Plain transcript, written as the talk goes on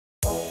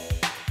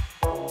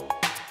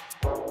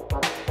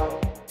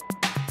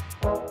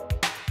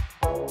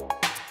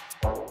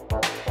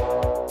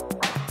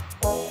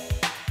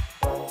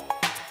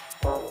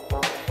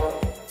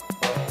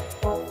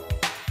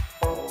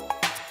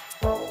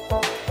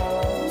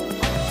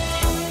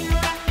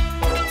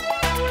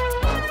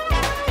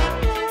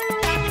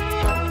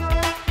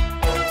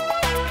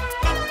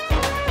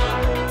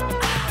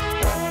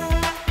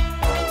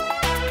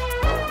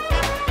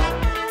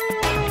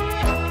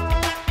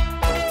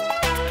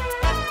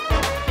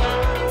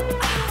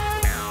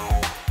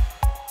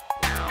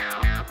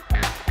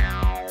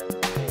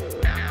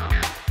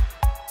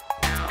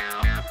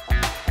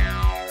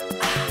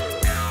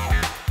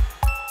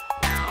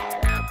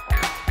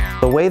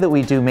way that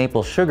we do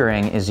maple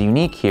sugaring is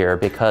unique here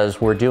because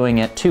we're doing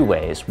it two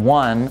ways.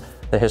 One,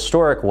 the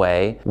historic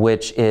way,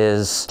 which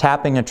is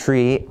tapping a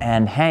tree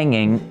and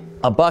hanging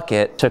a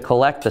bucket to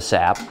collect the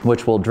sap,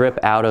 which will drip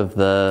out of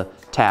the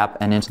tap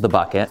and into the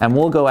bucket, and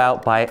we'll go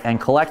out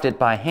and collect it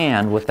by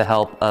hand with the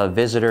help of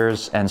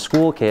visitors and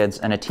school kids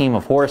and a team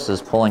of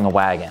horses pulling a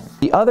wagon.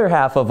 The other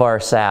half of our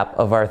sap,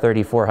 of our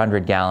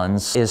 3,400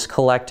 gallons, is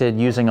collected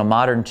using a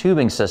modern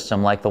tubing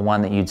system like the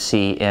one that you'd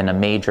see in a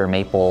major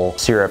maple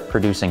syrup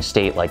producing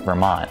state like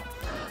Vermont.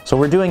 So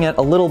we're doing it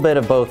a little bit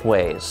of both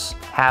ways,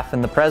 half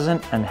in the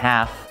present and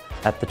half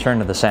at the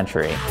turn of the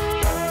century.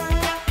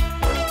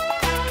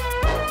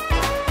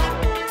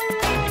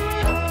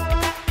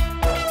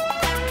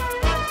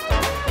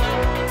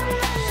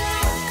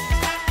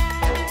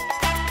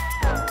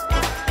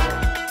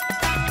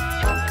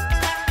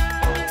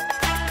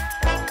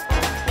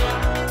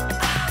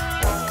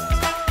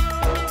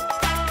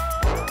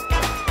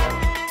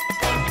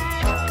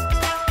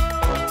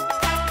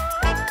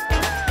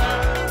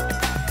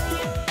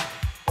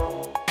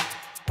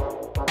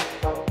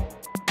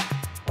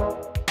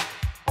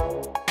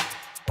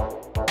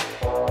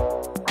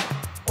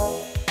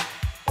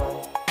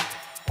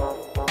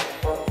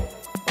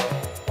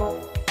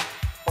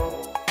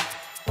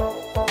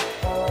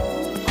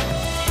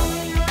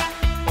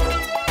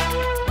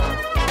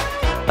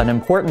 An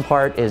important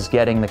part is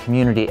getting the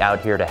community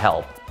out here to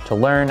help, to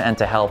learn and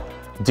to help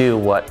do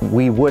what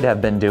we would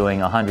have been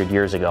doing 100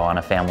 years ago on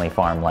a family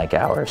farm like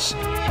ours.